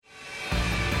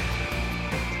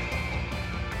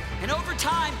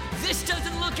time, this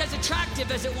doesn't look as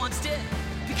attractive as it once did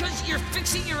because you're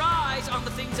fixing your eyes on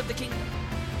the things of the kingdom.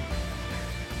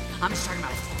 I'm just talking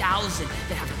about 1,000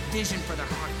 that have a vision for their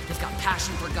heart. They've got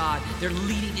passion for God. They're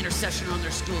leading intercession on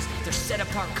their schools. They're set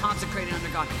apart, consecrated under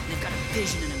God. And they've got a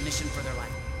vision and a mission for their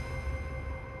life.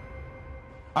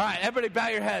 All right, everybody bow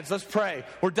your heads. Let's pray.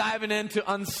 We're diving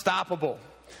into Unstoppable.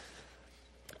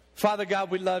 Father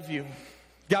God, we love you.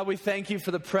 God, we thank you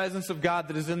for the presence of God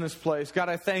that is in this place. God,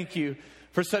 I thank you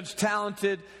for such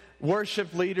talented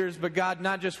worship leaders, but God,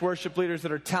 not just worship leaders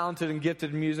that are talented and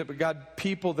gifted in music, but God,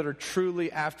 people that are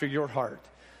truly after your heart.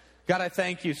 God, I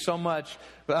thank you so much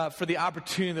for the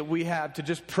opportunity that we have to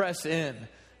just press in.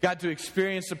 God, to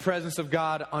experience the presence of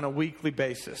God on a weekly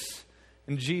basis.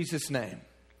 In Jesus' name,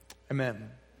 amen.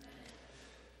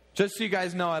 Just so you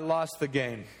guys know, I lost the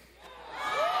game.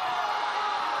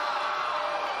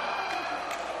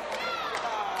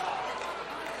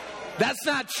 That's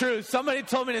not true. Somebody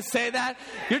told me to say that.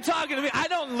 You're talking to me. I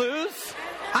don't lose.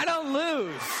 I don't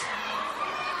lose.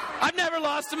 I've never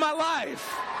lost in my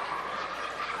life.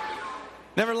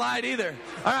 Never lied either.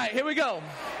 All right, here we go.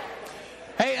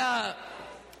 Hey, I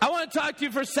want to talk to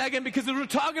you for a second because we're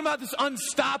talking about this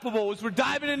Unstoppable as we're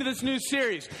diving into this new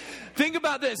series. Think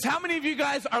about this. How many of you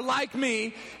guys are like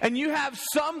me and you have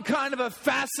some kind of a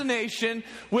fascination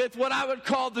with what I would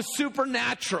call the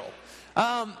supernatural?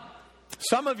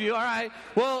 Some of you, all right.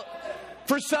 Well,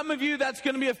 for some of you, that's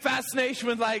going to be a fascination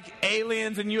with like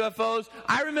aliens and UFOs.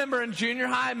 I remember in junior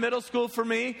high, middle school for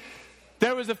me,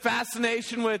 there was a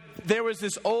fascination with, there was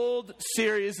this old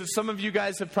series that some of you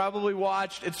guys have probably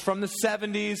watched. It's from the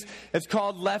 70s. It's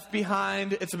called Left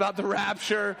Behind. It's about the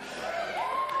rapture.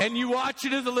 And you watch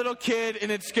it as a little kid, and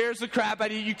it scares the crap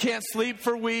out of you. You can't sleep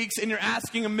for weeks, and you're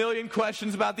asking a million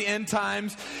questions about the end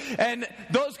times. And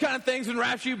those kind of things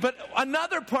enrapture you. But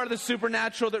another part of the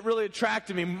supernatural that really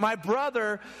attracted me, my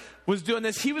brother was doing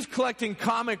this. He was collecting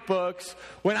comic books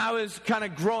when I was kind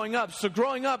of growing up. So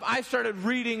growing up, I started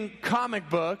reading comic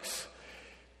books.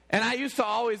 And I used to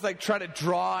always like try to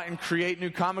draw and create new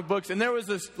comic books. And there was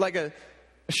this like a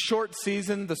short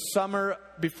season, the summer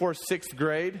before 6th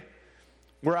grade,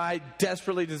 where I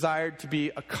desperately desired to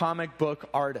be a comic book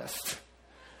artist.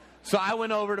 So I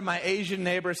went over to my Asian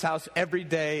neighbor's house every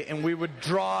day, and we would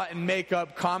draw and make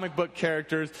up comic book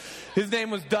characters. His name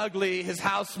was Doug Lee. His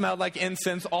house smelled like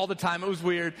incense all the time. It was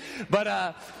weird.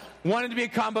 But wanted to be a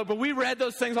comic book. But we read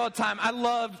those things all the time. I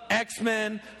loved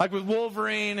X-Men, like with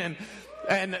Wolverine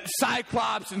and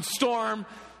Cyclops and Storm.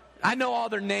 I know all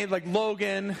their names, like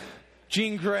Logan,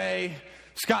 Jean Grey,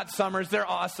 Scott Summers. They're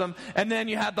awesome. And then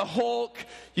you had the Hulk.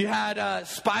 You had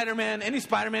Spider-Man. Any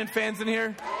Spider-Man fans in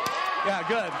here? Yeah,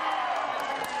 good.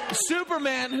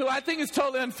 Superman, who I think is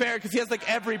totally unfair because he has like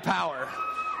every power.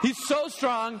 He's so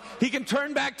strong. He can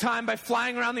turn back time by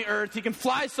flying around the earth. He can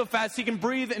fly so fast. He can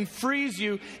breathe and freeze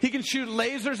you. He can shoot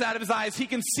lasers out of his eyes. He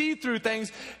can see through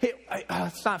things.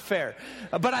 It's not fair.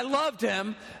 But I loved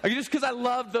him just because I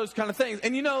loved those kind of things.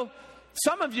 And you know,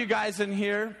 some of you guys in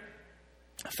here,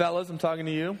 fellas, I'm talking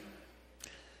to you,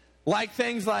 like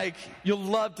things like, you'll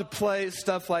love to play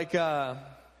stuff like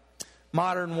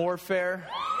Modern Warfare.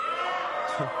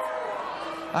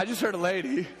 I just heard a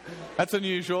lady. That's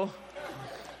unusual.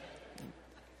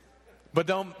 But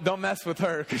don't mess with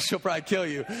her because she'll probably kill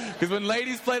you. Because when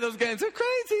ladies play those games, they're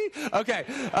crazy. Okay.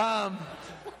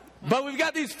 But we've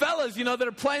got these fellas, you know, that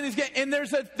are playing these games. And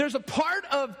there's a part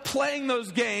of playing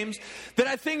those games that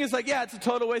I think is like, yeah, it's a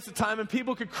total waste of time. And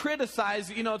people could criticize,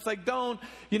 you know, it's like,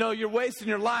 you're wasting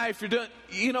your life. You're doing,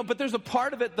 you know, but there's a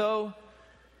part of it, though,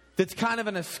 that's kind of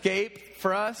an escape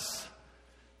for us.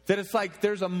 That it's like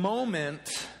there's a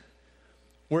moment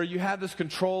where you have this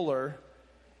controller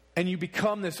and you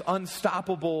become this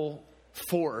unstoppable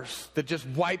force that just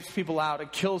wipes people out.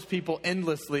 It kills people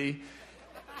endlessly.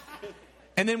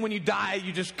 And then when you die,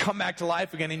 you just come back to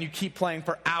life again and you keep playing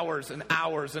for hours and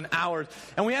hours and hours.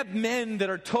 And we have men that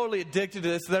are totally addicted to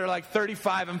this that are like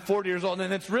 35 and 40 years old.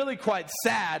 And it's really quite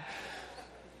sad.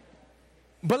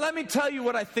 But let me tell you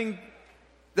what I think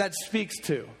that speaks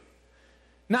to.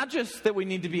 Not just that we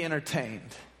need to be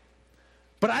entertained.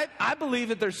 But I believe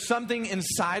that there's something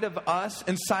inside of us,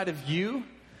 inside of you.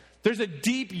 There's a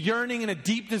deep yearning and a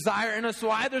deep desire in us.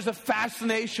 Why there's a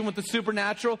fascination with the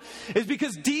supernatural is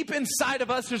because deep inside of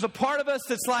us, there's a part of us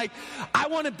that's like, I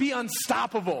want to be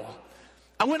unstoppable.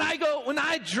 And when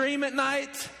I dream at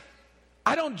night,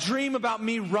 I don't dream about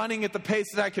me running at the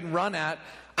pace that I can run at.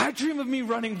 I dream of me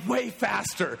running way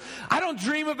faster. I don't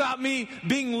dream about me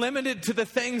being limited to the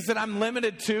things that I'm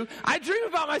limited to. I dream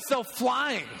about myself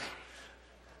flying.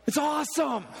 It's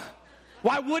awesome.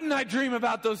 Why wouldn't I dream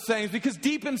about those things? Because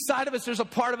deep inside of us, there's a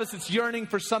part of us that's yearning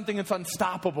for something that's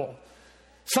unstoppable,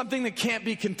 something that can't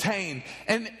be contained.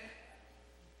 And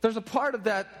there's a part of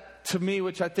that to me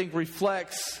which I think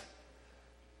reflects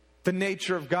the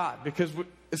nature of God, because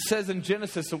it says in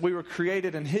Genesis that we were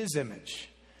created in His image.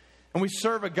 And we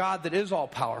serve a God that is all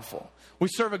powerful. We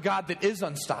serve a God that is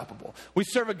unstoppable. We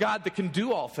serve a God that can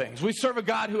do all things. We serve a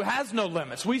God who has no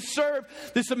limits. We serve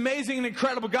this amazing and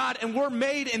incredible God, and we're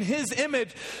made in His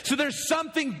image. So there's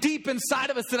something deep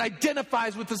inside of us that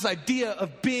identifies with this idea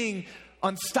of being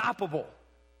unstoppable.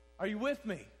 Are you with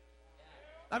me?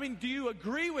 I mean, do you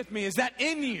agree with me? Is that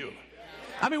in you?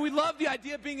 I mean, we love the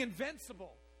idea of being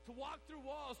invincible. To walk through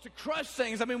walls, to crush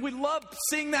things. I mean, we love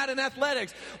seeing that in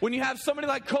athletics. When you have somebody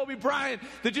like Kobe Bryant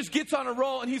that just gets on a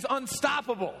roll and he's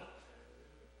unstoppable.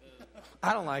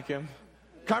 I don't like him.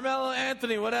 Carmelo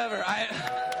Anthony, whatever. I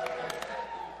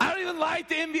don't even like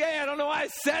the NBA. I don't know why I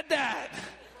said that.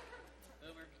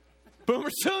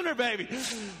 Boomer Sooner, baby.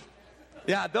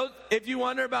 Yeah, if you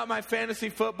wonder about my fantasy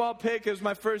football pick, it was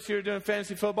my first year doing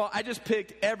fantasy football. I just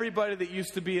picked everybody that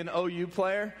used to be an OU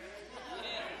player.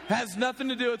 Has nothing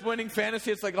to do with winning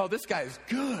fantasy. It's like, oh, this guy's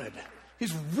good.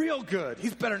 He's real good.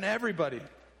 He's better than everybody.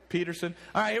 Peterson.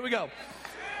 All right, here we go.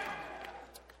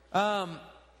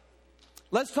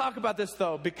 Let's talk about this,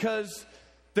 though, because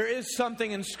there is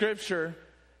something in Scripture,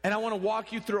 and I want to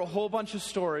walk you through a whole bunch of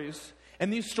stories.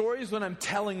 And these stories, when I'm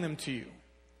telling them to you,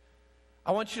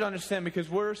 I want you to understand, because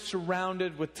we're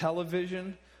surrounded with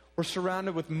television. We're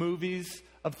surrounded with movies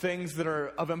of things that are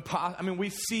of impossible. I mean, we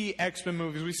see X-Men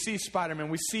movies. We see Spider-Man.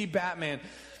 We see Batman.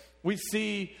 We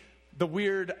see the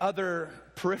weird other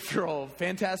peripheral,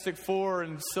 Fantastic Four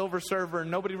and Silver Surfer, and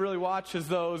nobody really watches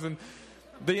those. And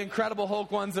the Incredible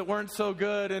Hulk ones that weren't so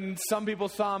good, and some people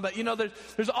saw them. But, you know,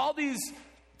 there's all these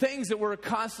things that we're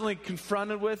constantly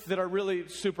confronted with that are really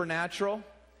supernatural.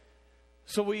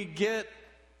 So we get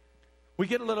a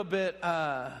little bit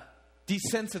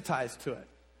desensitized to it.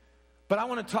 But I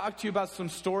want to talk to you about some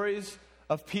stories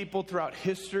of people throughout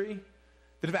history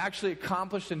that have actually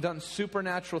accomplished and done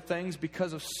supernatural things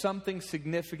because of something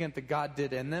significant that God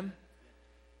did in them.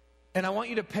 And I want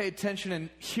you to pay attention and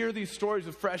hear these stories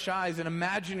with fresh eyes and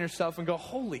imagine yourself and go,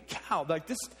 holy cow, like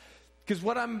this, because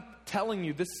what I'm telling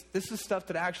you, this is stuff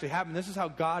that actually happened. This is how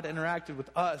God interacted with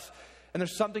us. And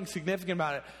there's something significant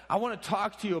about it. I want to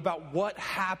talk to you about what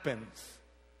happens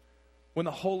when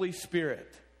the Holy Spirit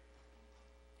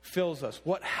fills us.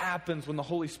 What happens when the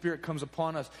Holy Spirit comes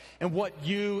upon us, and what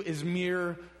you as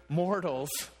mere mortals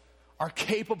are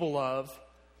capable of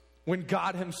when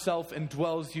God Himself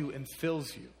indwells you and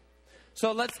fills you.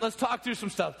 So let's talk through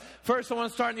some stuff. First, I want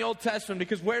to start in the Old Testament,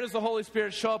 because where does the Holy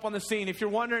Spirit show up on the scene? If you're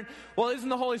wondering, well, isn't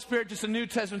the Holy Spirit just a New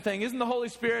Testament thing? Isn't the Holy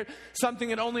Spirit something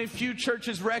that only a few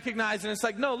churches recognize? And it's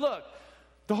like, no, look,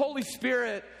 the Holy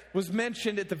Spirit was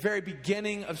mentioned at the very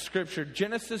beginning of Scripture.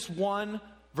 Genesis 1,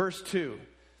 verse 2.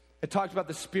 It talked about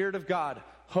the Spirit of God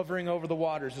hovering over the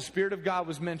waters. The Spirit of God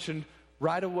was mentioned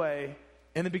right away.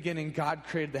 In the beginning, God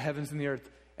created the heavens and the earth.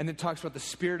 And it talks about the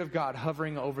Spirit of God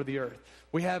hovering over the earth.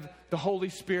 We have the Holy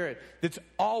Spirit that's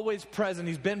always present.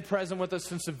 He's been present with us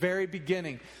since the very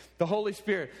beginning. The Holy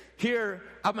Spirit. Here,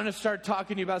 I'm going to start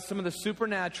talking to you about some of the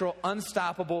supernatural,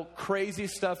 unstoppable, crazy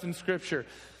stuff in Scripture.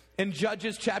 In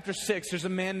Judges chapter 6, there's a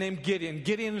man named Gideon.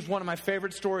 Gideon is one of my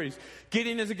favorite stories.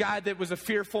 Gideon is a guy that was a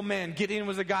fearful man. Gideon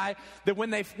was a guy that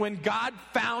when God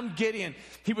found Gideon,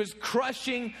 he was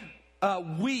crushing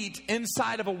wheat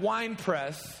inside of a wine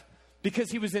press because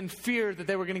he was in fear that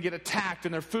they were going to get attacked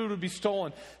and their food would be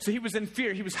stolen. So he was in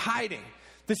fear. He was hiding.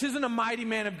 This isn't a mighty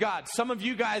man of God. Some of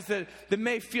you guys that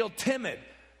may feel timid,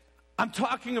 I'm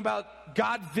talking about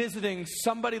God visiting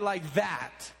somebody like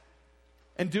that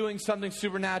and doing something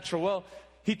supernatural. Well,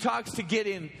 he talks to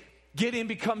Gideon. Gideon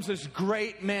becomes this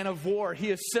great man of war.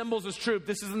 He assembles his troop.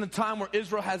 This is in the time where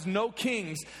Israel has no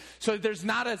kings, so there's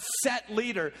not a set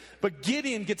leader. But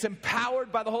Gideon gets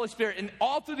empowered by the Holy Spirit. And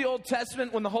all through the Old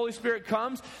Testament, when the Holy Spirit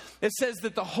comes, it says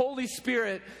that the Holy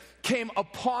Spirit came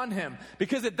upon him.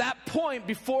 Because at that point,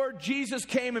 before Jesus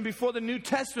came and before the New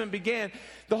Testament began,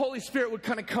 the Holy Spirit would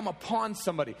kind of come upon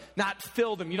somebody, not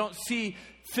fill them. You don't see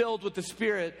filled with the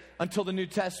Spirit until the New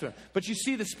Testament. But you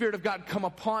see the Spirit of God come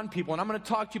upon people. And I'm going to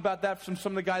talk to you about that from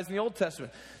some of the guys in the Old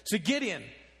Testament. So Gideon,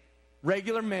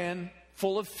 regular man,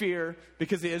 full of fear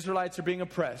because the Israelites are being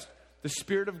oppressed. The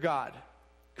Spirit of God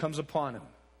comes upon him.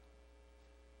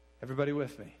 Everybody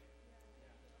with me?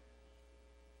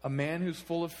 A man who's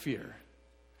full of fear,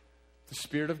 the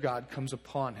Spirit of God comes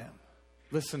upon him.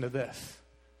 Listen to this,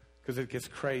 because it gets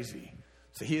crazy.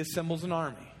 So he assembles an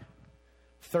army.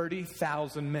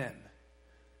 30,000 men.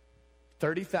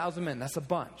 30,000 men, that's a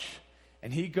bunch.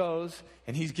 And he goes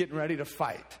and he's getting ready to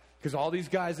fight because all these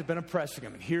guys have been oppressing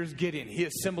him. And here's Gideon. He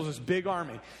assembles this big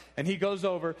army. And he goes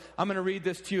over. I'm going to read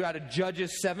this to you out of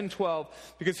Judges 7:12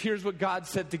 because here's what God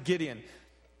said to Gideon.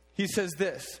 He says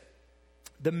this.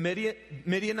 The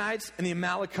Midianites and the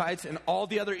Amalekites and all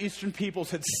the other eastern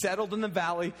peoples had settled in the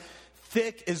valley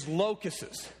thick as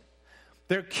locusts.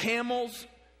 Their camels,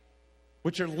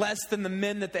 which are less than the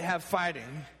men that they have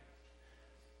fighting,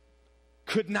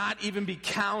 could not even be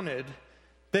counted.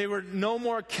 They were no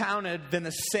more counted than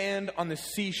the sand on the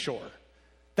seashore.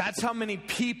 That's how many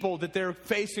people that they're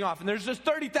facing off. And there's just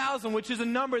 30,000, which is a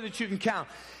number that you can count.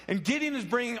 And Gideon is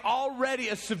bringing already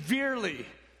a severely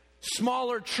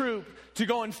smaller troop to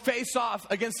go and face off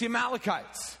against the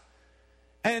Amalekites.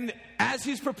 And as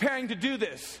he's preparing to do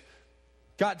this,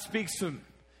 God speaks to him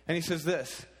and he says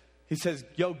this. He says,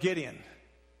 yo, Gideon,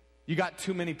 you got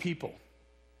too many people.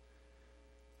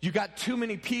 You got too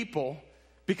many people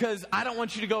because I don't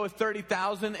want you to go with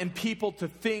 30,000 and people to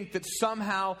think that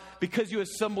somehow because you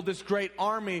assembled this great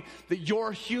army that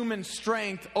your human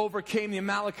strength overcame the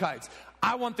Amalekites.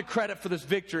 I want the credit for this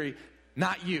victory,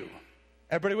 not you.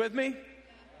 Everybody with me?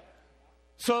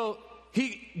 So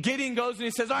Gideon goes and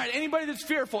he says, all right, anybody that's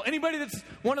fearful, anybody that's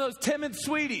one of those timid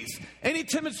sweeties, any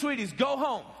timid sweeties, go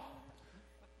home.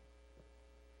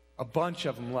 A bunch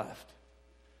of them left.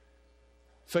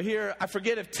 So here, I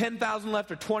forget if 10,000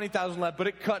 left or 20,000 left, but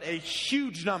it cut a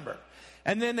huge number.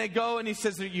 And then they go and he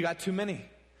says, you got too many.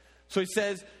 So he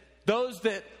says, those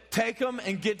that take them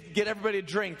and get everybody a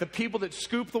drink, the people that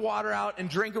scoop the water out and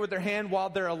drink it with their hand while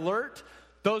they're alert,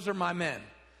 those are my men.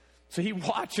 So he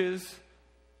watches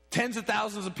tens of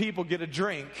thousands of people get a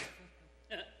drink.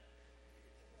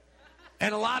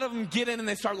 And a lot of them get in and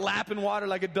they start lapping water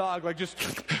like a dog, like just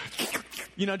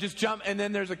jump. And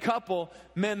then there's a couple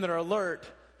men that are alert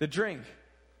that drink.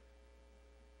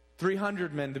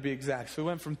 300 men to be exact. So we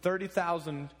went from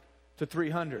 30,000 to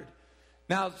 300.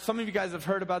 Now, some of you guys have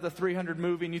heard about the 300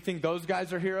 movie and you think those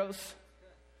guys are heroes?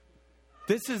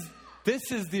 This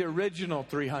is the original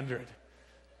 300.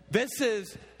 This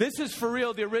is for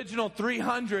real the original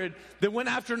 300 that went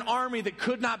after an army that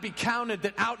could not be counted,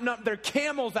 that their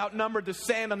camels outnumbered the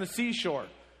sand on the seashore.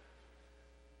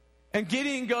 And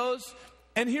Gideon goes,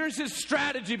 and here's his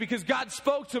strategy because God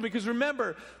spoke to him. Because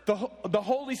remember, the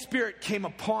Holy Spirit came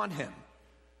upon him.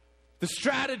 The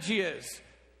strategy is,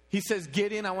 he says,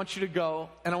 Gideon, I want you to go,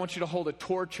 and I want you to hold a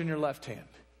torch in your left hand.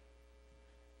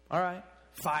 All right,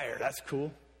 fire, that's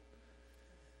cool.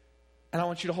 And I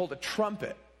want you to hold a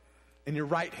trumpet in your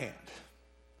right hand.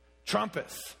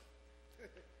 Trumpets.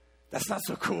 That's not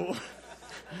so cool.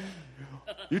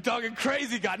 You're talking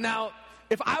crazy, God. Now,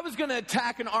 if I was going to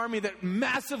attack an army that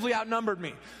massively outnumbered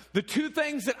me, the two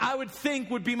things that I would think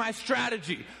would be my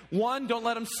strategy. One, don't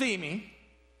let them see me.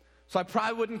 So I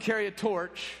probably wouldn't carry a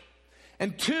torch.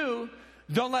 And two,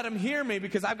 don't let them hear me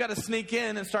because I've got to sneak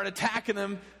in and start attacking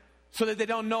them so that they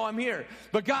don't know I'm here.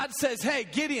 But God says, hey,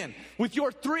 Gideon, with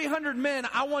your 300 men,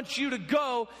 I want you to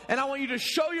go and I want you to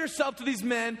show yourself to these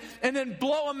men and then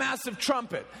blow a massive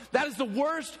trumpet. That is the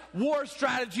worst war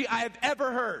strategy I have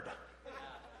ever heard.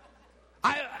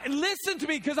 Listen to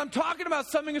me because I'm talking about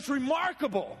something that's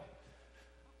remarkable.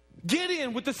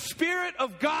 Gideon, with the Spirit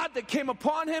of God that came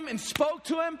upon him and spoke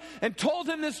to him and told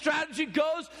him this strategy,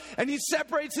 goes and he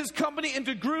separates his company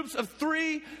into groups of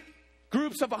 3,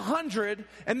 groups of 100,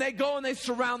 and they go and they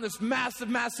surround this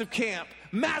massive camp.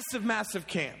 Massive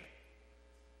camp.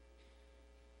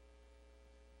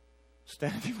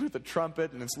 Standing with a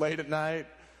trumpet, and it's late at night,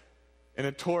 and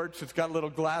a torch, it's got a little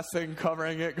glass thing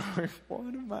covering it, going,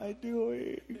 what am I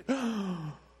doing?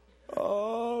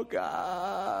 Oh,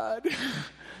 God.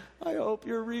 I hope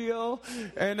you're real.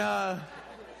 And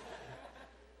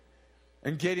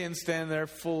Gideon's standing there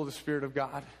full of the Spirit of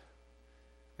God.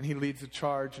 And he leads the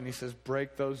charge and he says,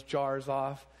 break those jars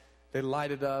off. They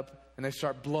light it up and they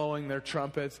start blowing their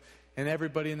trumpets. And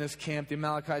everybody in this camp, the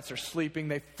Amalekites, are sleeping.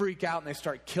 They freak out and they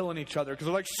start killing each other because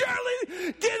they're like,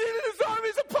 surely Gideon and his army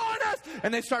is upon us.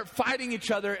 And they start fighting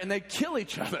each other and they kill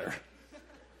each other.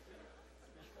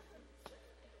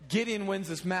 Gideon wins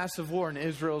this massive war and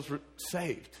Israel's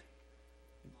saved.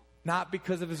 Not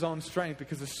because of his own strength,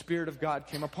 because the Spirit of God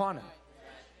came upon him.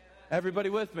 Everybody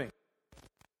with me?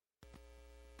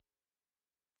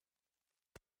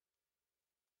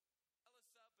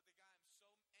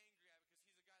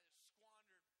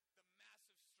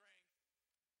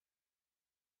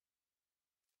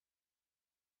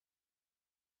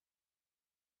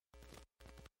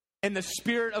 And the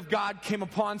Spirit of God came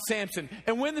upon Samson.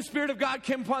 And when the Spirit of God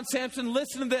came upon Samson,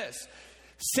 listen to this.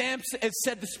 Samson, it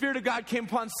said the Spirit of God came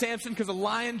upon Samson because a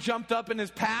lion jumped up in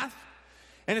his path.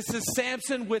 And it says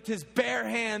Samson with his bare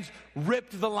hands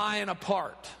ripped the lion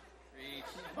apart.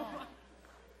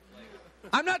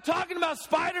 I'm not talking about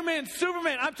Spider-Man,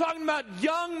 Superman. I'm talking about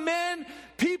young men,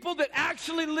 people that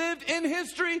actually lived in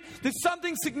history, that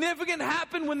something significant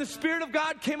happened when the Spirit of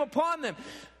God came upon them.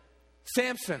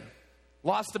 Samson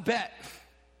lost a bet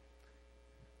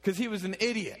because he was an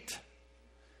idiot.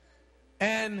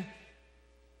 And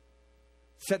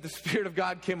said the Spirit of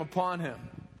God came upon him.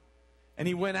 And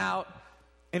he went out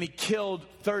and he killed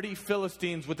 30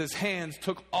 Philistines with his hands,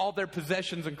 took all their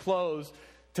possessions and clothes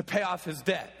to pay off his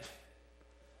debt.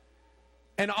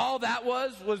 And all that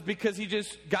was because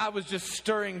God was just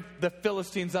stirring the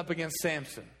Philistines up against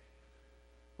Samson.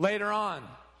 Later on,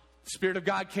 the Spirit of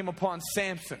God came upon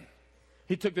Samson.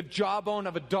 He took the jawbone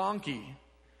of a donkey,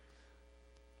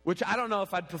 which I don't know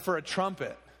if I'd prefer a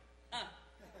trumpet.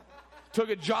 Took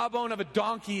a jawbone of a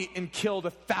donkey and killed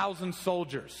 1,000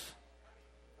 soldiers.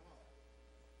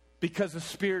 Because the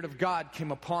Spirit of God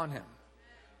came upon him.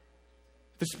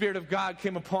 The Spirit of God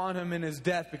came upon him in his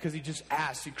death because he just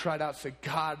asked. He cried out, said,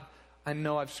 God, I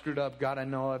know I've screwed up. God, I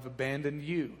know I've abandoned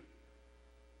you.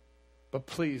 But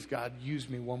please, God, use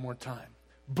me one more time.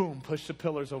 Boom, pushed the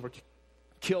pillars over.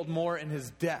 Killed more in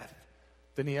his death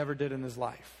than he ever did in his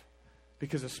life.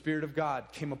 Because the Spirit of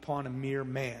God came upon a mere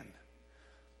man.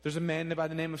 There's a man by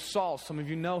the name of Saul. Some of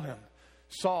you know him.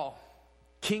 Saul,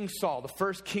 King Saul, the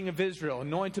first king of Israel,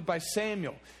 anointed by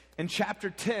Samuel. In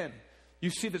chapter 10, you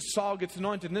see that Saul gets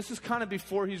anointed. And this is kind of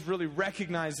before he's really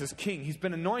recognized as king. He's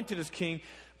been anointed as king,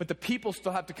 but the people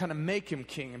still have to kind of make him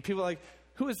king. And people are like,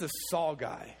 who is this Saul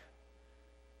guy?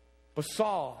 But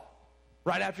Saul,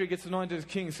 right after he gets anointed as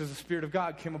king, it says the Spirit of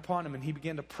God came upon him and he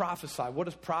began to prophesy. What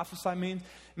does prophesy mean?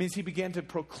 It means he began to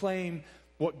proclaim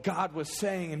what God was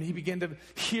saying, and he began to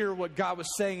hear what God was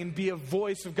saying and be a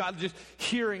voice of God, just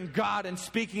hearing God and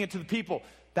speaking it to the people.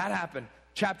 That happened.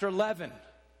 Chapter 11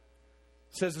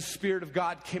 says the Spirit of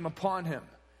God came upon him.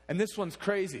 And this one's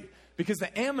crazy because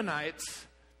the Ammonites,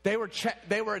 they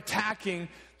were attacking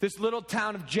this little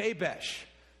town of Jabesh.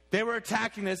 They were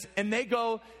attacking this, and they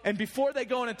go, and before they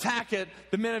go and attack it,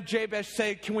 the men of Jabesh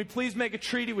say, can we please make a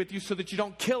treaty with you so that you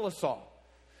don't kill us all?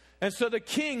 And so the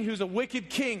king, who's a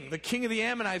wicked king, the king of the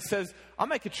Ammonites, says, I'll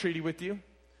make a treaty with you.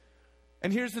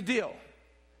 And here's the deal.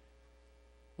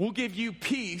 We'll give you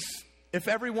peace if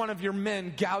every one of your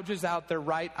men gouges out their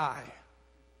right eye.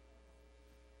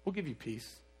 We'll give you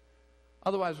peace.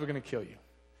 Otherwise, we're going to kill you.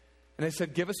 And they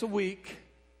said, give us a week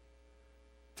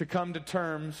to come to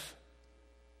terms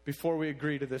before we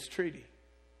agree to this treaty.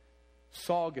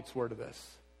 Saul gets word of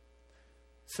this.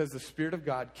 It says the Spirit of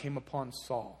God came upon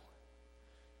Saul.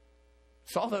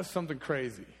 Saul does something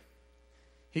crazy.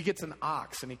 He gets an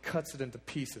ox and he cuts it into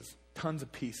pieces, tons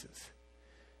of pieces.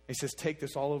 He says, take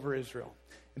this all over Israel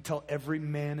and tell every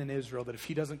man in Israel that if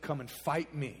he doesn't come and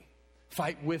fight me,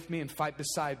 fight with me and fight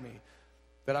beside me,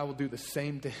 that I will do the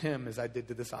same to him as I did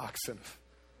to this oxen.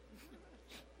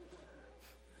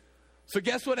 So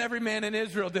guess what every man in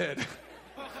Israel did?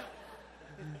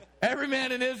 Every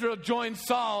man in Israel joined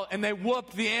Saul and they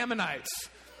whooped the Ammonites.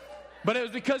 But it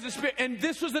was because the Spirit, and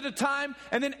this was at a time,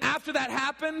 and then after that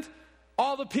happened,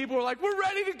 all the people were like, we're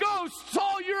ready to go.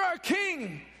 Saul, you're our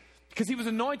king. Because he was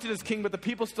anointed as king, but the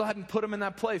people still hadn't put him in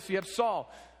that place. So you have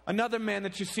Saul, another man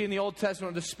that you see in the Old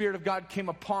Testament where the Spirit of God came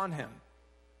upon him.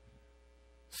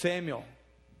 Samuel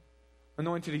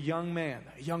anointed a young man,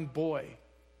 a young boy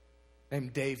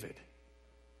named David.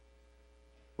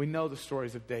 We know the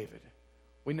stories of David.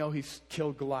 We know he's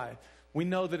killed Goliath. We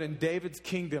know that in David's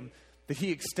kingdom, that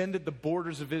he extended the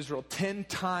borders of Israel 10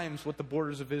 times what the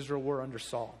borders of Israel were under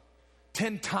Saul.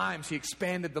 10 times he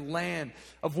expanded the land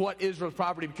of what Israel's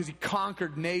property because he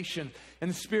conquered nations and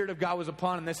the Spirit of God was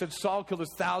upon him. They said Saul killed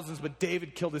his thousands, but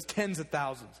David killed his tens of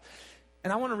thousands.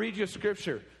 And I want to read you a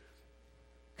scripture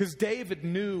because David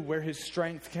knew where his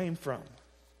strength came from.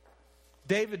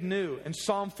 David knew in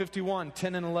Psalm 51,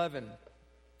 10 and 11,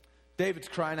 David's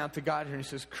crying out to God here and he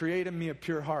says, create in me a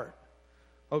pure heart,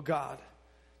 O God,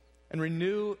 and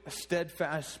renew a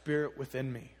steadfast spirit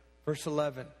within me. Verse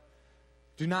 11,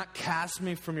 do not cast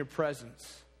me from your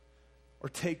presence or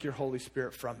take your Holy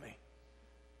Spirit from me.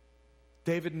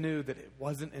 David knew that it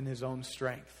wasn't in his own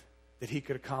strength that he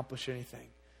could accomplish anything.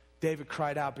 David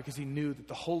cried out because he knew that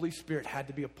the Holy Spirit had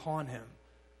to be upon him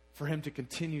for him to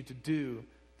continue to do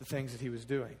the things that he was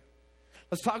doing.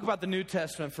 Let's talk about the New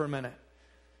Testament for a minute.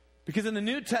 Because in the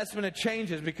New Testament, it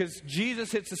changes because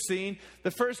Jesus hits the scene.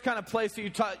 The first kind of place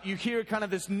that you hear kind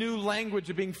of this new language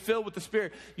of being filled with the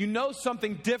Spirit. You know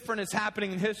something different is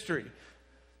happening in history.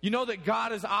 You know that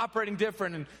God is operating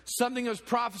different. And something was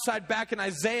prophesied back in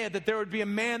Isaiah that there would be a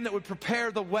man that would prepare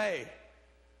the way.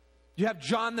 You have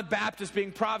John the Baptist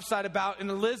being prophesied about,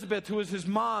 and Elizabeth, who was his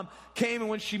mom, came,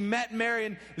 and when she met Mary,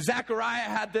 and Zechariah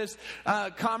had this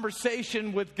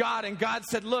conversation with God, and God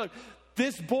said, look,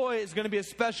 this boy is going to be a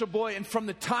special boy, and from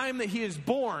the time that he is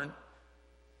born,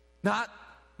 not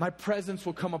my presence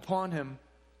will come upon him,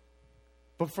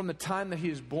 but from the time that he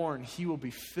is born, he will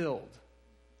be filled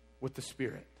with the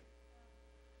Spirit.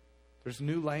 There's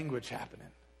new language happening.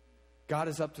 God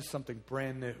is up to something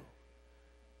brand new.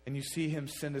 And you see him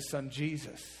send his son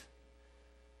Jesus.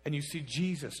 And you see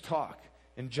Jesus talk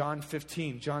in John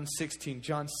 15, John 16,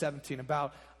 John 17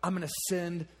 about, I'm going to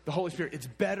send the Holy Spirit. It's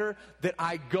better that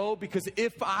I go, because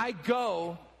if I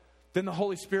go, then the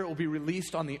Holy Spirit will be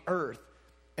released on the earth.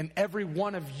 And every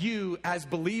one of you as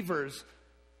believers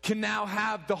can now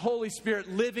have the Holy Spirit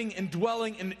living and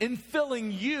dwelling and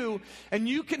infilling you. And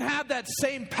you can have that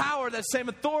same power, that same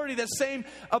authority, that same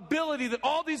ability that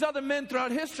all these other men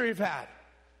throughout history have had.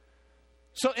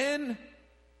 So in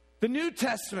the New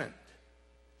Testament,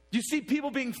 you see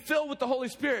people being filled with the Holy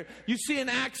Spirit. You see in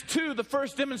Acts 2, the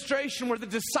first demonstration where the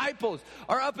disciples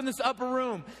are up in this upper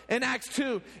room in Acts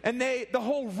 2, and the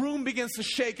whole room begins to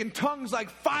shake, and tongues like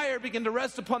fire begin to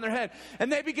rest upon their head,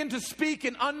 and they begin to speak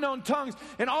in unknown tongues,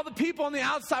 and all the people on the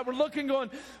outside were looking, going,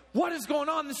 what is going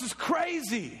on? This is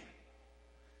crazy.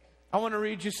 I want to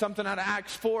read you something out of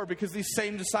Acts 4, because these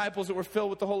same disciples that were filled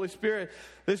with the Holy Spirit,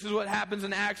 this is what happens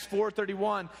in Acts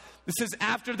 4:31. It says,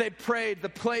 after they prayed, the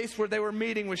place where they were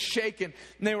meeting was shaken,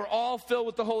 and they were all filled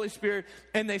with the Holy Spirit,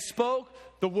 and they spoke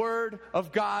the word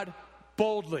of God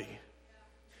boldly.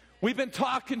 We've been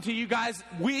talking to you guys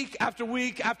week after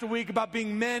week after week about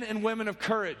being men and women of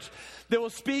courage that will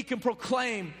speak and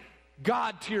proclaim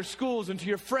God to your schools and to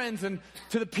your friends and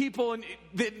to the people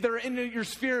that are in your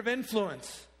sphere of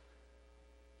influence.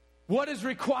 What is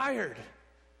required?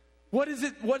 What is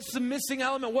it? What's the missing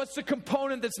element? What's the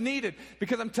component that's needed?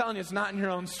 Because I'm telling you, it's not in your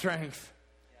own strength.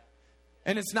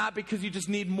 And it's not because you just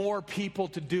need more people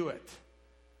to do it.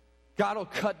 God will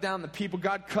cut down the people.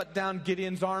 God cut down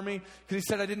Gideon's army because he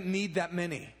said, I didn't need that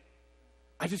many.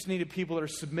 I just needed people that are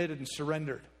submitted and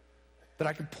surrendered, that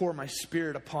I can pour my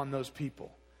Spirit upon those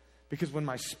people. Because when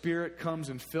my Spirit comes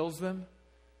and fills them,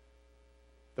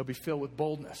 they'll be filled with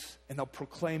boldness, and they'll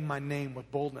proclaim my name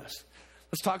with boldness.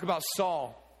 Let's talk about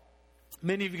Saul.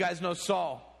 Many of you guys know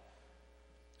Saul.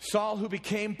 Saul who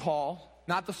became Paul,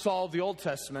 not the Saul of the Old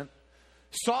Testament.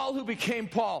 Saul who became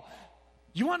Paul.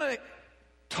 You want to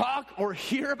talk or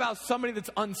hear about somebody that's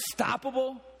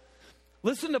unstoppable?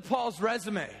 Listen to Paul's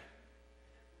resume.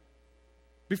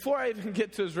 Before I even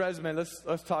get to his resume,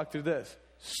 let's talk through this.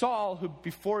 Saul, who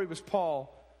before he was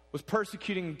Paul, was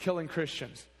persecuting and killing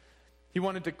Christians. He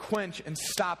wanted to quench and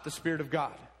stop the Spirit of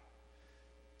God.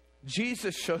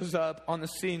 Jesus shows up on the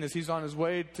scene as he's on his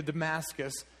way to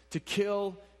Damascus to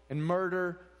kill and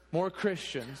murder more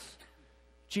Christians.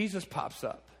 Jesus pops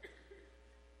up.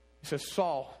 He says,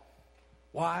 Saul,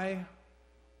 why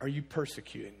are you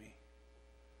persecuting me?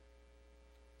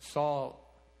 Saul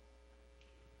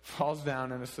falls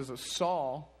down, and it says,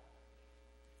 Saul,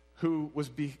 who was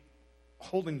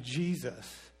beholding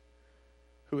Jesus,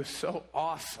 who is so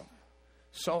awesome,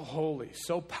 so holy,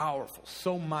 so powerful,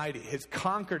 so mighty, has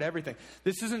conquered everything.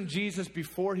 This isn't Jesus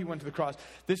before he went to the cross.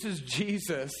 This is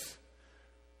Jesus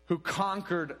who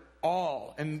conquered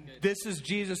all. And this is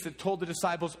Jesus that told the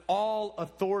disciples, all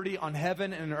authority on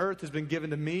heaven and earth has been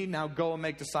given to me. Now go and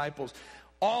make disciples.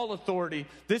 All authority.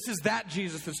 This is that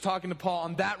Jesus that's talking to Paul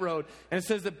on that road. And it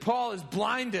says that Paul is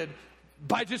blinded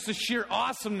by just the sheer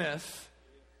awesomeness,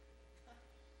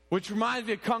 which reminds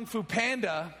me of Kung Fu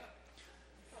Panda.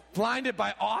 Blinded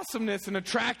by awesomeness and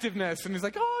attractiveness. And he's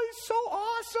like, oh, he's so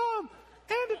awesome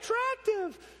and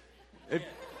attractive.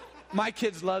 My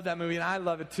kids love that movie, and I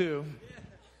love it too.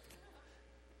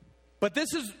 But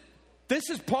this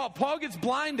is Paul. Paul gets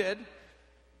blinded.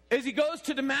 As he goes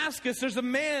to Damascus, there's a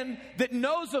man that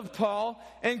knows of Paul,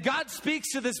 and God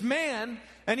speaks to this man,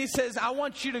 and he says, I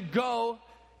want you to go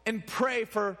and pray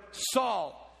for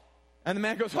Saul. And the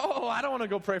man goes, oh, I don't want to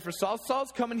go pray for Saul.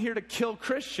 Saul's coming here to kill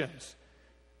Christians.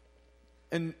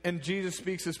 And Jesus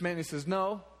speaks to this man, and he says,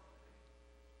 no,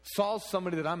 Saul's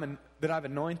somebody that I've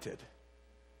anointed.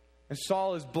 And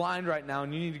Saul is blind right now,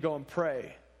 and you need to go and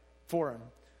pray for him.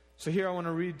 So here I want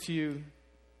to read to you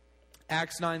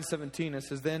Acts 9:17. It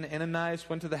says, then Ananias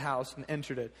went to the house and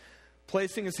entered it,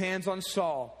 placing his hands on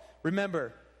Saul.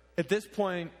 Remember, at this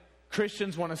point,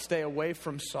 Christians want to stay away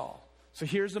from Saul. So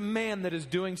here's a man that is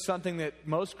doing something that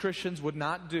most Christians would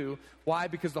not do. Why?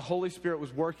 Because the Holy Spirit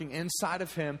was working inside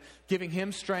of him, giving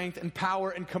him strength and power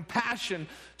and compassion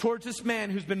towards this man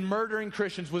who's been murdering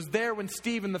Christians, was there when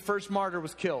Stephen, the first martyr,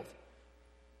 was killed.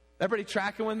 Everybody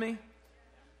tracking with me?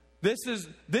 This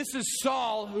is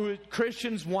Saul, who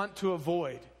Christians want to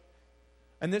avoid.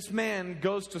 And this man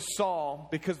goes to Saul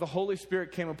because the Holy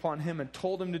Spirit came upon him and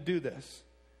told him to do this.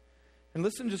 And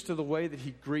listen just to the way that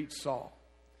he greets Saul.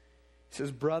 He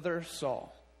says, "Brother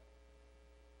Saul."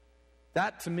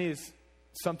 That to me is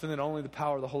something that only the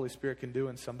power of the Holy Spirit can do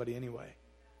in somebody anyway.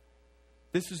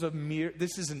 This is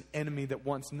an enemy that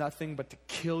wants nothing but to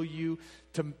kill you,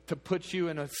 to put you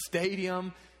in a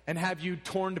stadium and have you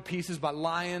torn to pieces by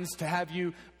lions, to have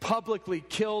you publicly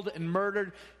killed and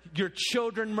murdered, your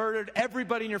children murdered,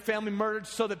 everybody in your family murdered,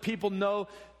 so that people know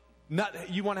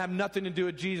you want to have nothing to do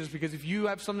with Jesus, because if you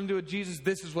have something to do with Jesus,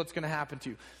 this is what's going to happen to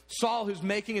you. Saul, who's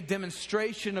making a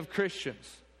demonstration of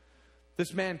Christians,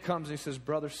 this man comes and he says,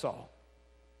 "Brother Saul,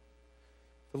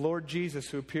 the Lord Jesus,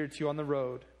 who appeared to you on the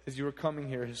road as you were coming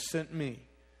here, has sent me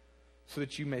so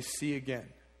that you may see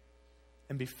again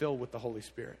and be filled with the Holy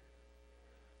Spirit."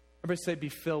 Everybody say, "Be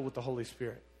filled with the Holy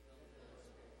Spirit."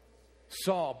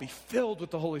 Saul, be filled with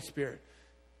the Holy Spirit.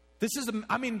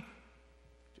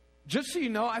 Just so you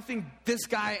know, I think this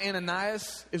guy,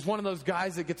 Ananias, is one of those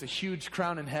guys that gets a huge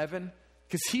crown in heaven,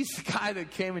 because he's the guy that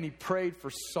came and he prayed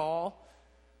for Saul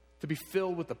to be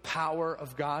filled with the power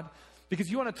of God.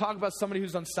 Because you want to talk about somebody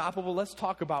who's unstoppable, let's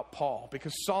talk about Paul.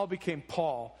 Because Saul became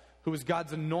Paul, who was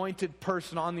God's anointed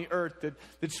person on the earth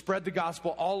that spread the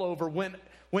gospel all over, went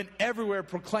everywhere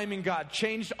proclaiming God,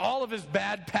 changed all of his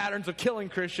bad patterns of killing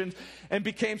Christians, and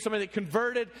became somebody that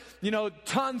converted,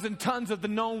 tons and tons of the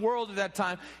known world at that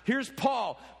time. Here's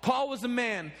Paul. Paul was a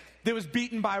man that was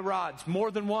beaten by rods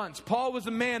more than once. Paul was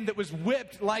a man that was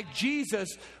whipped like Jesus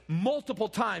multiple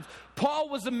times. Paul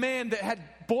was a man that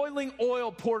had boiling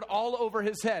oil poured all over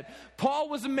his head. Paul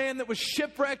was a man that was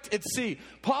shipwrecked at sea.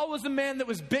 Paul was a man that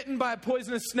was bitten by a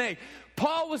poisonous snake.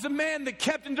 Paul was a man that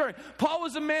kept enduring. Paul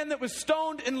was a man that was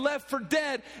stoned and left for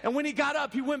dead. And when he got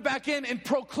up, he went back in and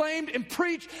proclaimed and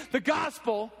preached the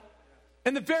gospel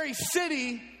in the very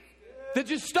city that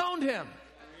just stoned him.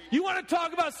 You want to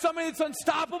talk about somebody that's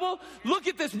unstoppable? Look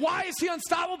at this. Why is he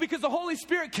unstoppable? Because the Holy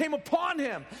Spirit came upon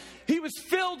him. He was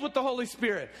filled with the Holy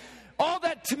Spirit. All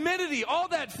that timidity, all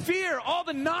that fear, all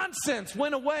the nonsense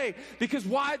went away. Because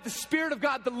why? The Spirit of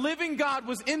God, the living God,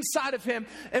 was inside of him,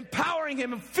 empowering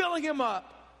him and filling him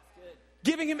up,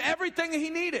 giving him everything that he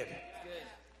needed.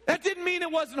 That didn't mean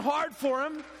it wasn't hard for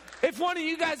him. If one of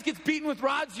you guys gets beaten with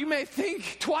rods, you may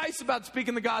think twice about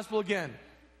speaking the gospel again.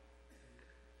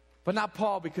 But not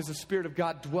Paul, because the Spirit of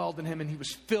God dwelled in him and he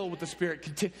was filled with the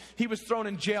Spirit. He was thrown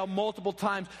in jail multiple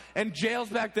times. And jails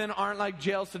back then aren't like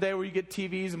jails today where you get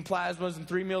TVs and plasmas and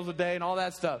 3 meals a day and all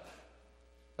that stuff.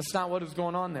 That's not what was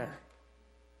going on there.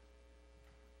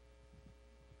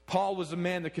 Paul was a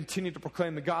man that continued to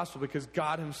proclaim the gospel because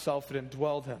God himself had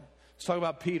indwelled him. Let's talk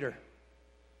about Peter.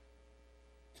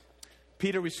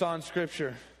 Peter, we saw in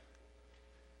Scripture,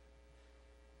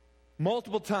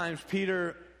 multiple times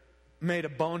Peter made a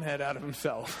bonehead out of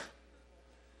himself.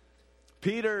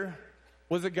 Peter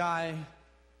was a guy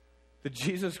that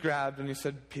Jesus grabbed and he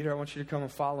said, "Peter, I want you to come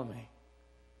and follow me."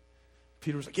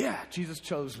 Peter was like, "Yeah, Jesus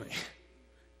chose me.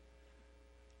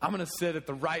 I'm going to sit at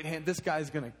the right hand. This guy's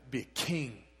going to be a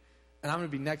king, and I'm going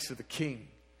to be next to the king."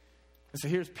 And so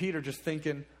here's Peter just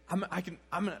thinking, I'm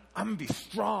going to be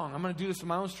strong. I'm going to do this in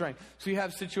my own strength. So you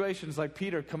have situations like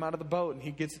Peter come out of the boat and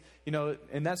he gets,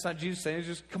 and that's not Jesus saying, it's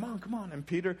just, come on. And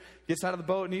Peter gets out of the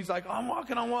boat and he's like, "I'm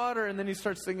walking on water." And then he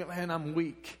starts thinking, "Man, I'm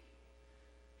weak."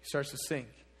 He starts to sink.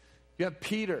 You have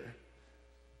Peter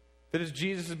that as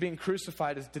Jesus is being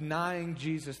crucified is denying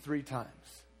Jesus 3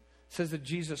 times. It says that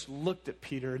Jesus looked at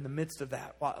Peter in the midst of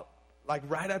that. Like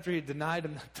right after he had denied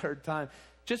him the 3rd time.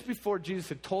 Just before Jesus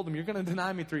had told him, "You're going to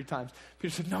deny me 3 times.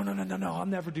 Peter said, No, I'll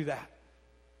never do that.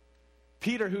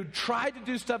 Peter, who tried to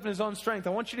do stuff in his own strength,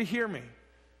 I want you to hear me.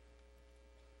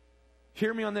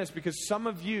 Hear me on this, because some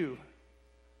of you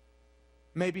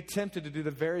may be tempted to do the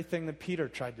very thing that Peter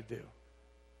tried to do.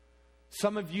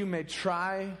 Some of you may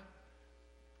try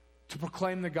to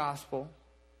proclaim the gospel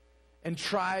and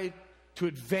try to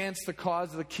advance the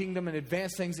cause of the kingdom and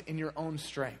advance things in your own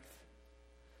strength.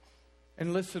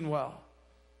 And listen well.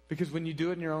 Because when you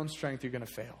do it in your own strength, you're going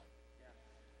to fail.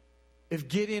 If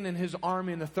Gideon and his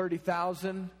army and the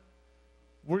 30,000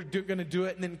 were going to do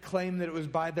it and then claim that it was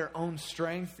by their own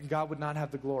strength, God would not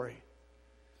have the glory.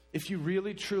 If you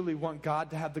really, truly want God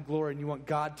to have the glory and you want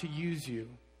God to use you,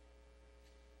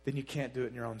 then you can't do it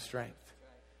in your own strength.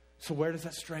 So where does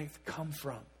that strength come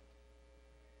from?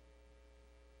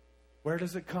 Where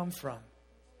does it come from?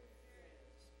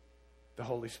 The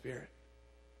Holy Spirit.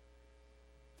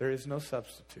 There is no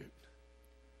substitute.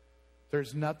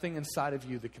 There's nothing inside of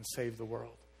you that can save the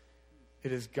world.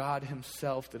 It is God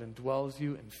himself that indwells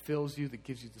you and fills you, that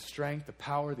gives you the strength, the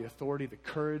power, the authority, the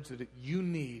courage that you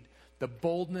need, the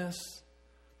boldness,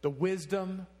 the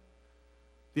wisdom,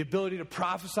 the ability to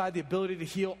prophesy, the ability to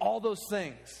heal. All those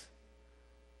things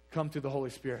come through the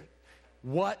Holy Spirit.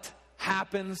 What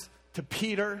happens to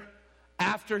Peter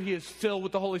after he is filled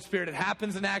with the Holy Spirit? It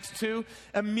happens in Acts 2.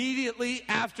 Immediately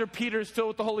after Peter is filled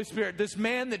with the Holy Spirit, this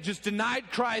man that just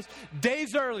denied Christ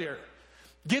days earlier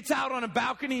gets out on a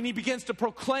balcony and he begins to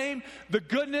proclaim the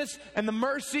goodness and the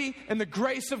mercy and the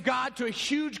grace of God to a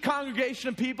huge congregation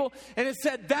of people. And it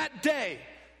said that day,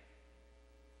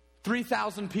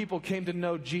 3,000 people came to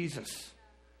know Jesus.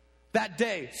 That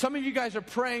day. Some of you guys are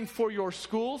praying for your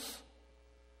schools.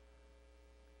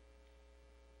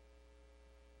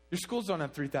 Your schools don't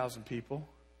have 3,000 people.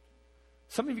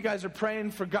 Some of you guys are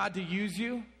praying for God to use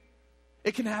you.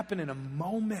 It can happen in a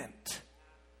moment.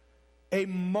 A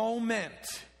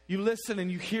moment. You listen and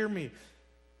you hear me.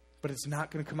 But it's not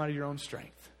going to come out of your own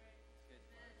strength.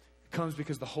 It comes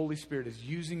because the Holy Spirit is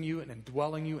using you and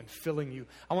indwelling you and filling you.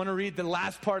 I want to read the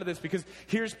last part of this because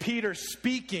here's Peter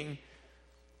speaking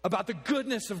about the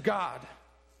goodness of God.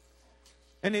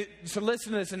 So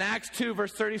listen to this. In Acts 2,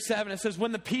 verse 37, it says,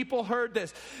 when the people heard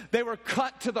this, they were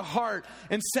cut to the heart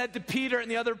and said to Peter and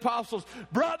the other apostles,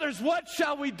 brothers, what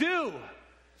shall we do?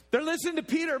 They're listening to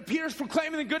Peter. Peter's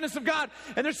proclaiming the goodness of God.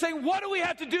 And they're saying, what do we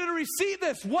have to do to receive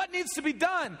this? What needs to be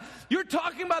done? You're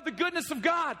talking about the goodness of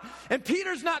God. And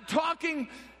Peter's not talking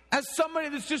as somebody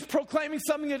that's just proclaiming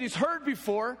something that he's heard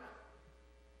before.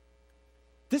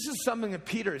 This is something that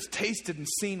Peter has tasted and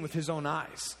seen with his own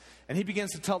eyes. And he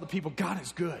begins to tell the people, God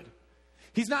is good.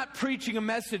 He's not preaching a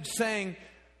message saying,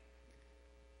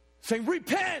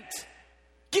 repent,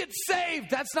 get saved.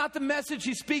 That's not the message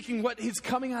he's speaking. What is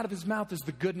coming out of his mouth is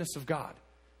the goodness of God.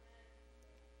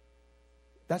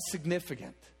 That's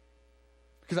significant.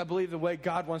 Because I believe the way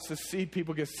God wants to see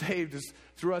people get saved is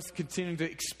through us continuing to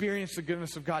experience the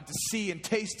goodness of God, to see and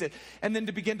taste it, and then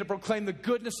to begin to proclaim the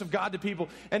goodness of God to people.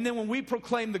 And then when we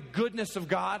proclaim the goodness of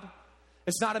God,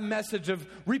 it's not a message of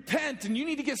repent and you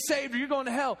need to get saved or you're going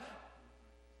to hell.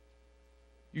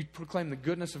 You proclaim the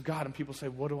goodness of God and people say,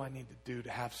 what do I need to do to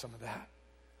have some of that?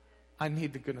 I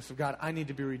need the goodness of God. I need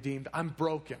to be redeemed. I'm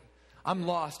broken. I'm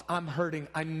lost. I'm hurting.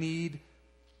 I need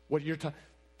what you're talking.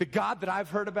 The God that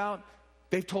I've heard about,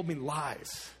 they've told me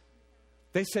lies.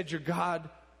 They said your God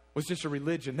was just a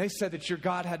religion. They said that your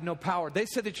God had no power. They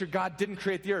said that your God didn't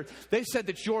create the earth. They said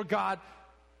that your God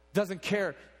doesn't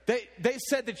care. They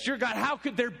said that your God, how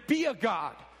could there be a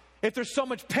God if there's so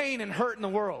much pain and hurt in the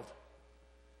world?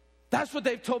 That's what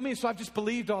they've told me, so I've just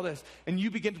believed all this. And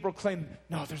you begin to proclaim,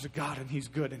 no, there's a God and he's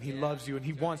good and he loves you and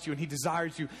he wants you and he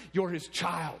desires you. You're his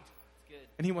child.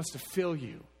 And he wants to fill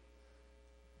you.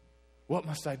 What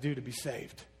must I do to be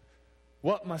saved?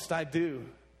 What must I do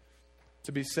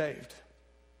to be saved?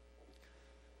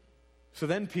 So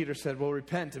then Peter said, well,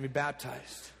 repent and be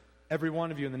baptized, every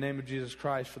one of you, in the name of Jesus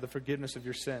Christ for the forgiveness of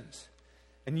your sins.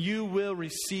 And you will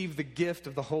receive the gift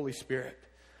of the Holy Spirit.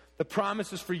 The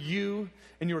promise is for you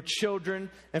and your children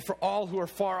and for all who are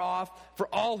far off, for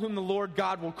all whom the Lord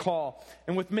God will call.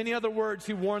 And with many other words,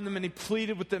 he warned them and he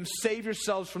pleaded with them, save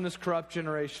yourselves from this corrupt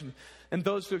generation. And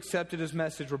those who accepted his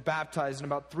message were baptized, and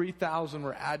about 3,000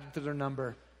 were added to their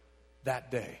number that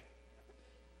day.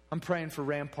 I'm praying for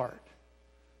Rampart,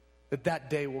 that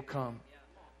day will come.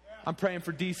 I'm praying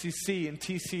for DCC and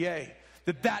TCA,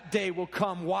 that day will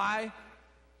come. Why?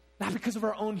 Not because of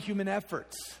our own human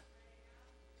efforts.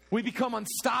 We become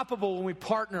unstoppable when we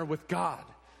partner with God.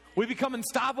 We become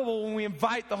unstoppable when we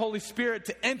invite the Holy Spirit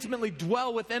to intimately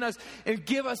dwell within us and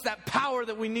give us that power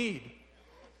that we need.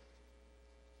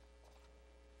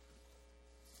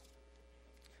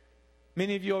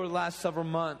 Many of you over the last several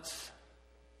months,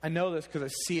 I know this because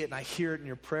I see it and I hear it in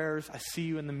your prayers. I see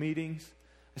you in the meetings.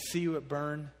 I see you at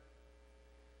Burn.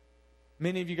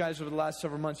 Many of you guys over the last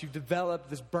several months, you've developed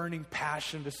this burning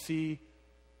passion to see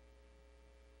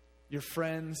your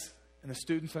friends and the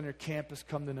students on your campus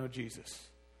come to know Jesus.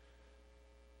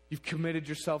 You've committed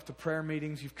yourself to prayer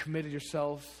meetings. You've committed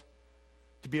yourselves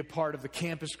to be a part of the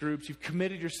campus groups. You've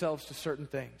committed yourselves to certain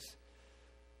things.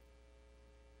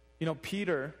 You know,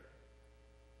 Peter,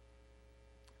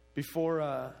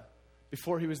 before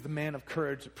he was the man of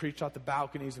courage that preached out the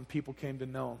balconies and people came to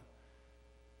know him,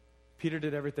 Peter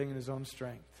did everything in his own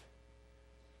strength.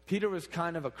 Peter was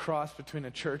kind of a cross between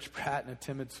a church brat and a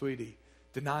timid sweetie,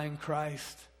 denying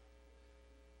Christ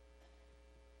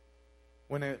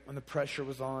when the pressure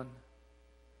was on.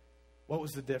 What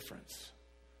was the difference?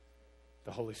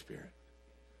 The Holy Spirit.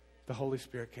 The Holy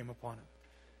Spirit came upon him.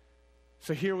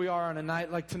 So here we are on a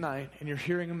night like tonight, and you're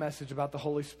hearing a message about the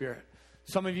Holy Spirit.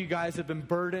 Some of you guys have been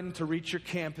burdened to reach your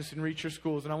campus and reach your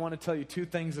schools. And I want to tell you 2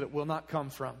 things that it will not come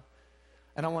from.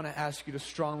 And I want to ask you to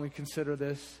strongly consider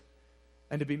this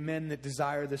and to be men that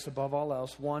desire this above all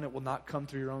else. 1, it will not come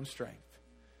through your own strength.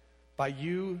 By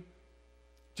you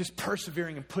just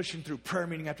persevering and pushing through prayer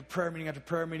meeting after prayer meeting after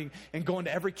prayer meeting and going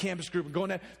to every campus group and going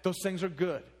to, those things are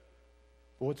good.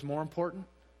 But what's more important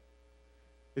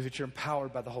is that you're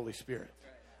empowered by the Holy Spirit.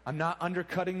 I'm not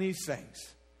undercutting these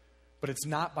things, but it's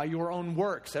not by your own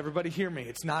works. Everybody hear me.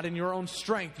 It's not in your own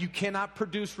strength. You cannot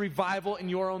produce revival in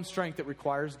your own strength. It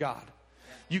requires God.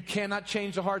 You cannot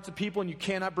change the hearts of people, and you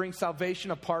cannot bring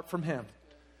salvation apart from Him.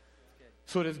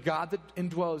 So it is God that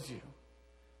indwells you.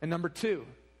 And number 2,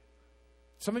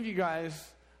 some of you guys,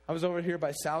 I was over here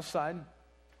by Southside.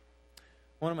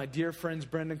 One of my dear friends,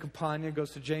 Brendan Campagna,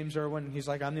 goes to James Irwin, and he's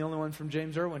like, I'm the only one from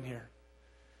James Irwin here.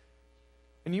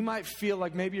 And you might feel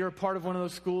like maybe you're a part of one of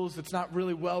those schools that's not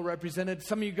really well represented.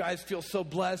 Some of you guys feel so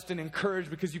blessed and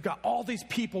encouraged because you've got all these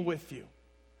people with you.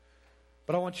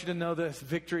 But I want you to know this,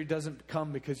 victory doesn't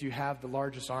come because you have the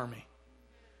largest army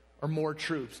or more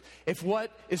troops. If what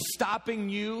is stopping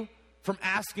you from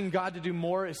asking God to do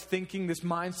more is thinking this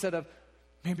mindset of,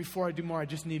 man, before I do more, I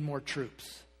just need more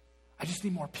troops. I just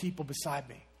need more people beside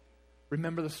me.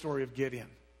 Remember the story of Gideon.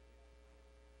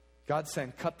 God's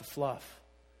saying, cut the fluff.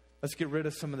 Let's get rid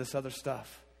of some of this other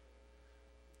stuff.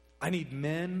 I need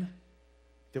men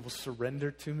that will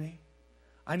surrender to me.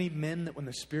 I need men that when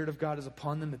the Spirit of God is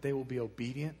upon them, that they will be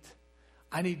obedient.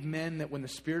 I need men that when the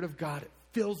Spirit of God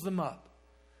fills them up,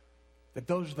 that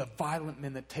those are the violent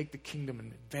men that take the kingdom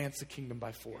and advance the kingdom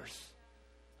by force.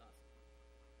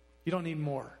 You don't need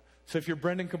more. So if you're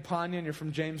Brendan Campagna and you're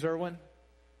from James Irwin,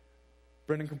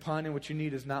 Brendan Campagna, what you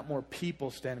need is not more people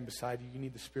standing beside you. You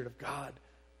need the Spirit of God.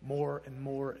 More and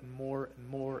more and more and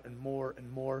more and more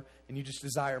and more. And you just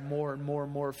desire more and more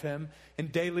and more of Him.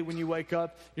 And daily when you wake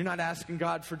up, you're not asking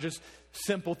God for just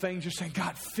simple things. You're saying,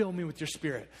 God, fill me with your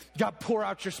Spirit. God, pour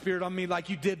out your Spirit on me like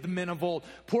you did the men of old.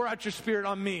 Pour out your Spirit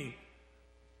on me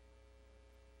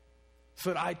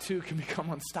so that I too can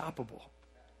become unstoppable.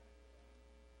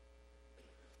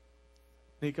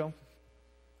 Nico,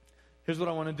 here's what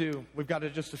I want to do. We've got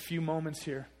just a few moments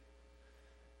here.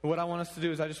 And what I want us to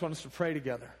do is I just want us to pray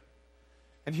together.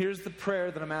 And here's the prayer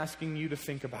that I'm asking you to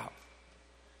think about.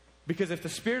 Because if the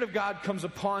Spirit of God comes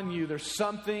upon you, there's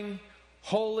something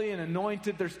holy and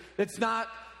anointed. It's not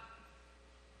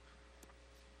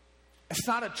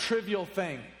a trivial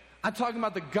thing. I'm talking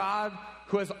about the God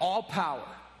who has all power.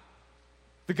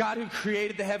 The God who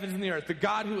created the heavens and the earth. The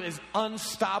God who is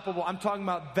unstoppable. I'm talking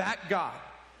about that God.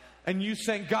 And you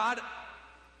saying, God,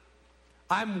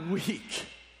 I'm weak.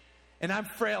 And I'm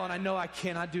frail, and I know I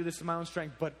cannot do this in my own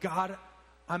strength. But God,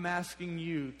 I'm asking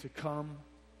you to come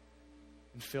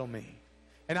and fill me.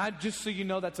 And just so you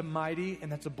know, that's a mighty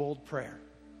and that's a bold prayer.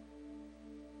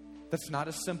 That's not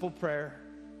a simple prayer.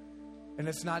 And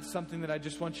it's not something that I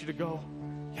just want you to go,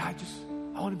 yeah,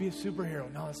 I want to be a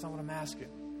superhero. No, that's not what I'm asking.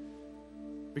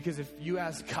 Because if you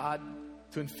ask God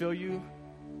to infill you,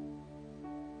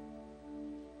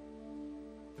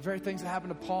 the very things that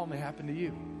happened to Paul may happen to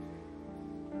you.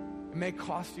 It may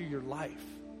cost you your life.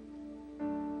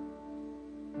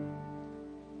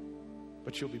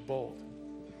 But you'll be bold.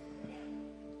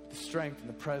 The strength and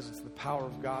the presence and the power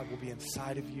of God will be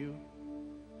inside of you.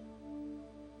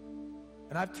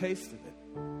 And I've tasted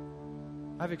it.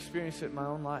 I've experienced it in my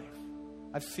own life.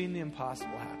 I've seen the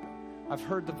impossible happen. I've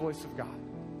heard the voice of God.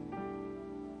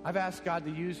 I've asked God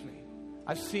to use me.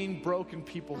 I've seen broken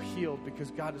people healed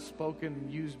because God has spoken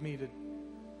and used me to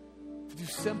do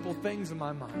simple things in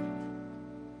my mind.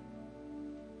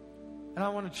 And I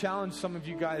want to challenge some of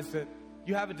you guys that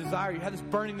you have a desire, you have this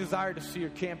burning desire to see your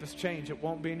campus change. It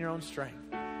won't be in your own strength.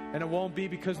 And it won't be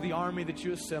because of the army that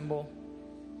you assemble.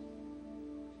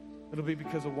 It'll be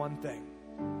because of one thing,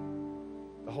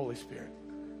 the Holy Spirit.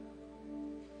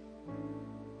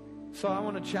 So I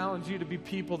want to challenge you to be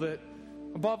people that,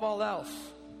 above all else,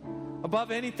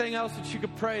 above anything else that you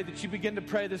could pray, that you begin to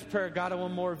pray this prayer, God, I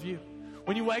want more of you.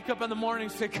 When you wake up in the morning,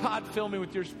 say, God, fill me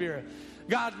with your Spirit.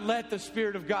 God, let the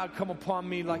Spirit of God come upon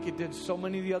me like it did so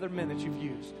many of the other men that you've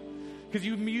used. Because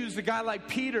you used a guy like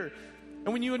Peter.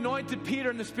 And when you anointed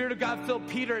Peter and the Spirit of God filled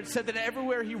Peter, it said that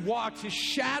everywhere he walked, his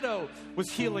shadow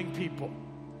was healing people.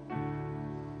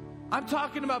 I'm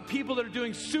talking about people that are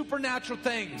doing supernatural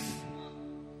things.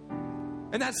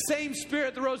 And that same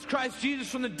Spirit that rose Christ Jesus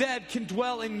from the dead can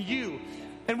dwell in you.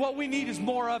 And what we need is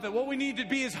more of it. What we need to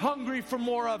be is hungry for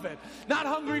more of it. Not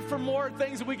hungry for more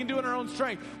things that we can do in our own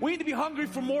strength. We need to be hungry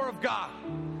for more of God.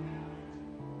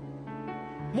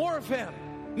 More of Him.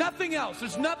 Nothing else.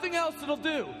 There's nothing else that'll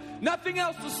do. Nothing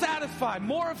else will satisfy.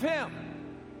 More of Him.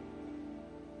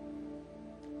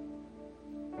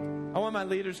 want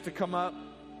my leaders to come up.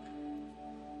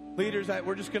 Leaders,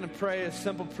 we're just going to pray a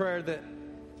simple prayer that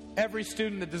every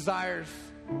student that desires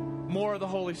more of the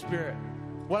Holy Spirit,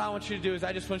 what I want you to do is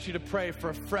I just want you to pray for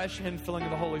a fresh infilling of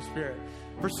the Holy Spirit.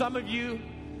 For some of you,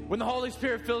 when the Holy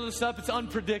Spirit fills us up, it's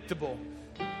unpredictable.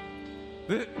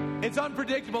 It's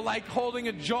unpredictable, like holding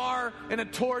a jar and a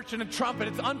torch and a trumpet.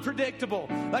 It's unpredictable,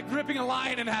 like ripping a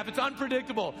lion in half. It's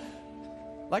unpredictable,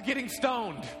 like getting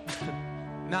stoned,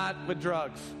 not with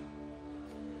drugs.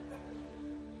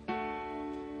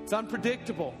 It's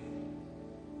unpredictable.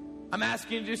 I'm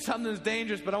asking you to do something that's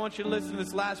dangerous, but I want you to listen to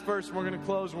this last verse, and we're going to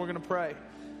close and we're going to pray.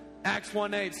 Acts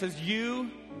 1:8 says,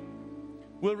 you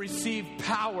will receive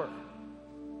power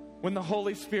when the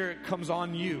Holy Spirit comes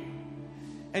on you.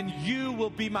 And you will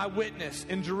be my witness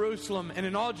in Jerusalem and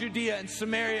in all Judea and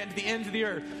Samaria and to the ends of the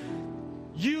earth.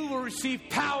 You will receive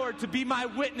power to be my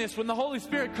witness when the Holy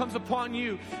Spirit comes upon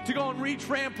you, to go and reach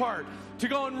Rampart, to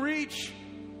go and reach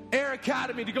Air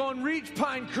Academy, to go and reach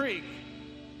Pine Creek.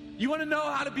 You want to know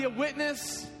how to be a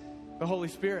witness? The Holy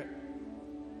Spirit.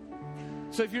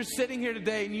 So if you're sitting here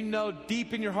today and you know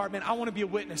deep in your heart, man, I want to be a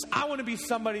witness. I want to be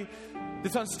somebody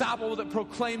that's unstoppable, that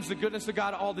proclaims the goodness of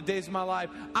God all the days of my life.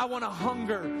 I want a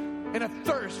hunger and a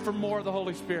thirst for more of the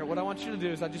Holy Spirit. What I want you to do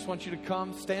is I just want you to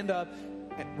come, stand up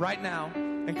right now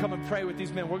and come and pray with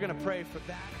these men. We're going to pray for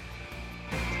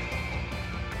that.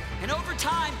 And over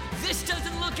time, this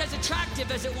doesn't look as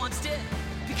attractive as it once did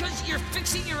because you're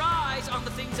fixing your eyes on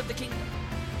the things of the kingdom.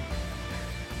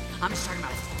 I'm just talking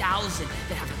about 1,000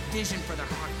 that have a vision for their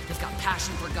heart. They've got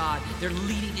passion for God. They're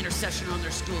leading intercession on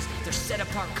their schools. They're set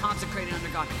apart, consecrated under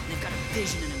God. And they've got a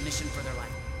vision and a mission for their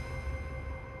life.